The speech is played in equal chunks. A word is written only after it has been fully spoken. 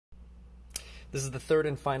This is the third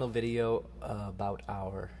and final video about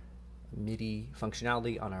our MIDI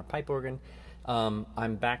functionality on our pipe organ.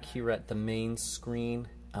 I'm back here at the main screen.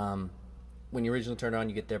 When you originally turn it on,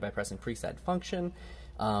 you get there by pressing preset function.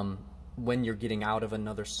 When you're getting out of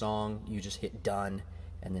another song, you just hit done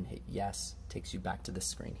and then hit yes. Takes you back to this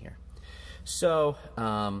screen here. So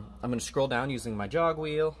I'm going to scroll down using my jog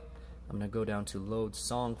wheel. I'm going to go down to load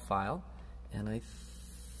song file, and I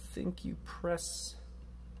think you press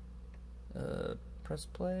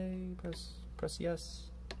play, press yes.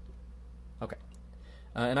 Okay.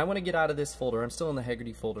 And I want to get out of this folder. I'm still in the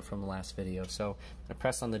Haggerty folder from the last video, so I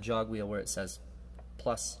press on the jog wheel where it says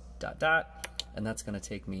plus ... and that's going to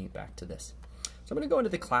take me back to this. So I'm going to go into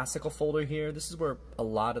the classical folder here. This is where a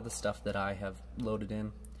lot of the stuff that I have loaded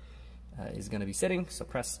in is going to be sitting. So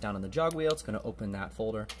press down on the jog wheel. It's going to open that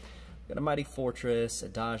folder. Got a Mighty Fortress,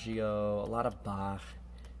 Adagio, a lot of Bach.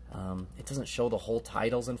 It doesn't show the whole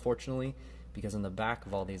titles, unfortunately, because in the back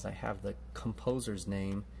of all these I have the composer's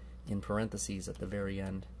name in parentheses at the very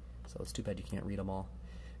end. So it's too bad you can't read them all.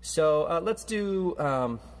 So let's do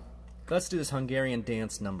this Hungarian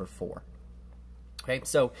dance number 4. Okay,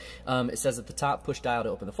 so it says at the top, push dial to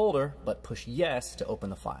open the folder, but push yes to open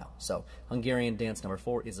the file. So Hungarian dance number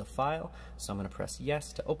 4 is a file, so I'm going to press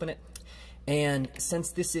yes to open it. And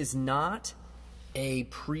since this is not a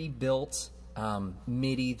pre-built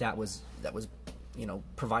MIDI that was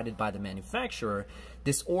provided by the manufacturer,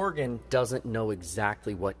 this organ doesn't know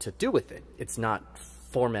exactly what to do with it. It's not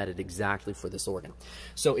formatted exactly for this organ.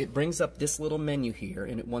 So it brings up this little menu here,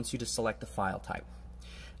 and it wants you to select the file type.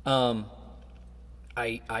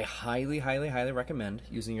 I highly recommend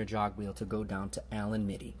using your jog wheel to go down to Allen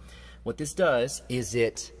MIDI. What this does is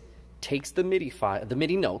it takes the MIDI file, the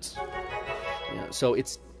MIDI notes. So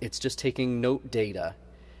it's just taking note data,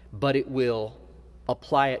 but it will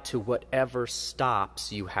apply it to whatever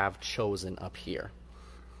stops you have chosen up here.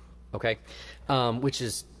 Okay, which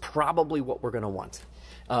is probably what we're going to want.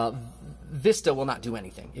 Vista will not do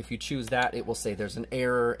anything. If you choose that, it will say there's an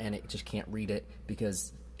error and it just can't read it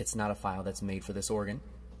because it's not a file that's made for this organ.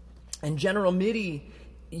 And general MIDI,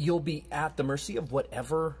 you'll be at the mercy of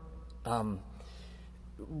whatever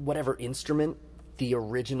instrument the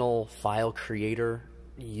original file creator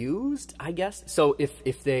used, I guess. So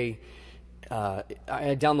if they, I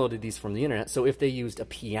downloaded these from the internet, so if they used a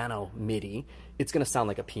piano MIDI, it's going to sound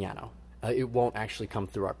like a piano. It won't actually come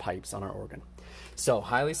through our pipes on our organ. So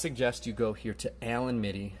highly suggest you go here to Allen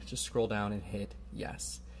MIDI, just scroll down and hit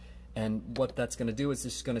yes. And what that's going to do is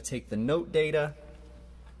it's just going to take the note data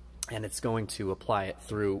and it's going to apply it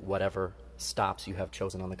through whatever stops you have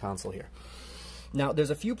chosen on the console here. Now,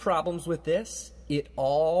 there's a few problems with this. It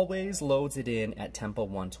always loads it in at tempo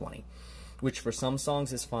 120, which for some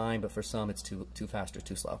songs is fine, but for some it's too fast or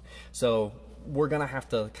too slow. So we're going to have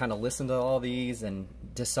to kind of listen to all these and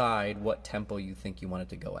decide what tempo you think you want it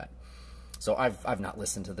to go at. So I've not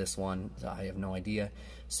listened to this one. I have no idea.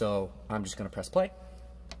 So I'm just going to press play.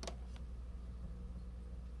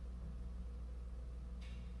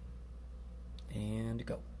 And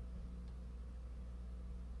go.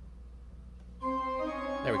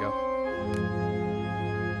 There we go.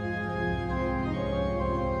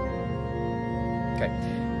 Okay.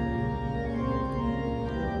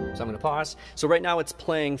 So I'm going to pause. So right now it's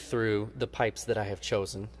playing through the pipes that I have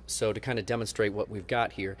chosen. So to kind of demonstrate what we've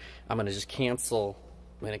got here, I'm going to just cancel.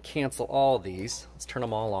 I'm going to cancel all these. Let's turn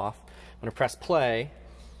them all off. I'm going to press play.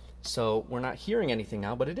 So we're not hearing anything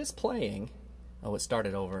now, but it is playing. Oh, it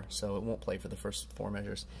started over, so it won't play for the first 4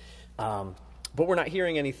 measures. But we're not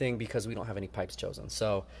hearing anything because we don't have any pipes chosen.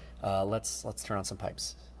 So let's turn on some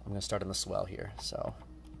pipes. I'm going to start in the swell here. So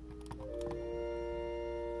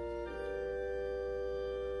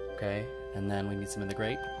okay, and then we need some in the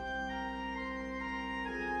grate.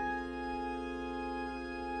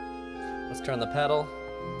 Let's turn the pedal,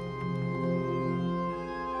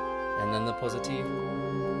 and then the positive.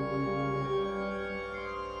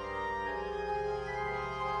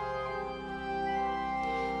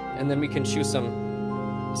 And then we can choose some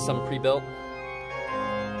pre-built.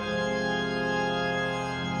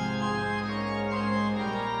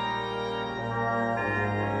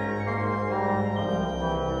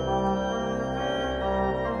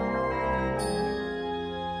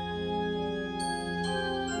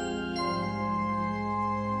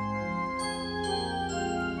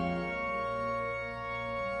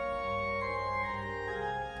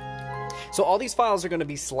 So all these files are going to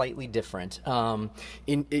be slightly different.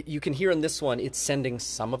 You can hear in this one, it's sending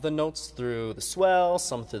some of the notes through the swell,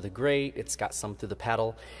 some through the grate, it's got some through the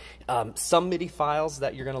pedal. Some MIDI files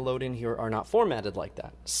that you're going to load in here are not formatted like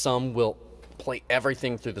that. Some will play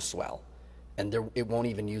everything through the swell. and it won't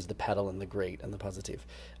even use the pedal and the great and the positive.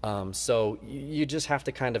 So you just have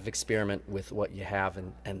to kind of experiment with what you have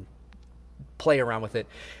and play around with it.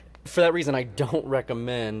 For that reason, I don't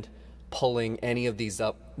recommend pulling any of these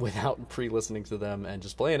up without pre-listening to them and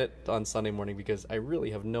just playing it on Sunday morning, because I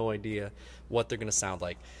really have no idea what they're going to sound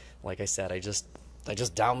like. Like I said, I just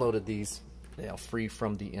downloaded these, you know, free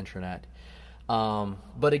from the internet.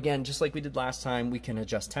 But again, just like we did last time, we can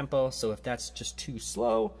adjust tempo. So if that's just too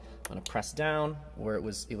slow, I'm going to press down where it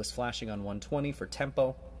was flashing on 120 for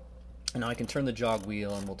tempo. And now I can turn the jog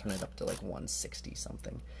wheel and we'll turn it up to like 160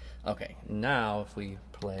 something. Okay, now if we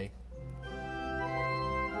play.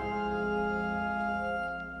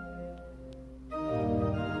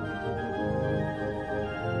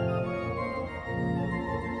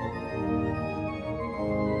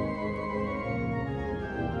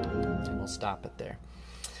 And we'll stop it there.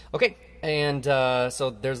 Okay, and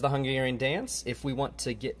so there's the Hungarian dance. If we want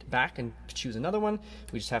to get back and choose another one,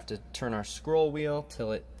 we just have to turn our scroll wheel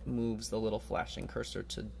till it moves the little flashing cursor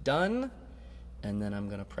to done. And then I'm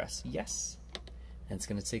going to press yes. And it's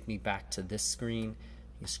going to take me back to this screen.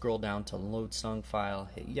 You scroll down to load song file,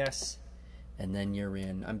 hit yes, and then you're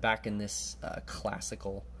in. I'm back in this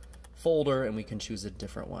classical folder, and we can choose a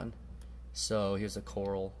different one. So here's the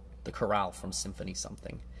chorale from Symphony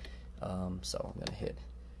something. So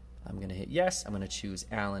I'm going to hit yes. I'm going to choose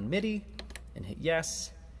Allen MIDI and hit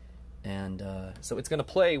yes. And so it's going to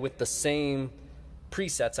play with the same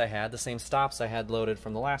presets I had, the same stops I had loaded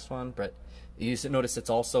from the last one, but you notice it's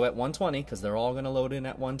also at 120 because they're all going to load in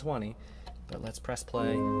at 120. But let's press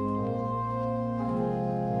play.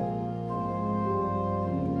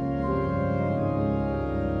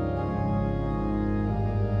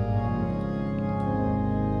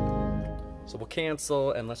 So we'll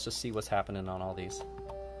cancel and let's just see what's happening on all these.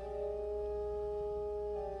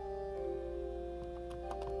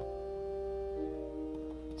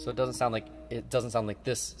 So it doesn't sound like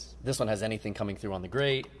this one has anything coming through on the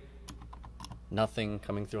great, nothing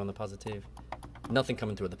coming through on the positive, nothing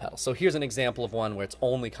coming through with the pedal. So here's an example of one where it's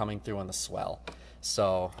only coming through on the swell.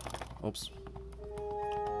 So, oops.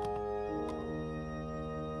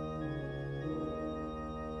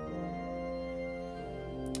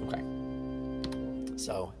 Okay.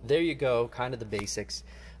 So there you go, kind of the basics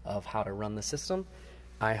of how to run the system.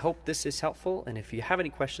 I hope this is helpful, and if you have any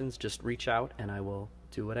questions, just reach out and I will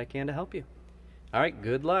do what I can to help you. All right,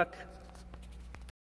 good luck.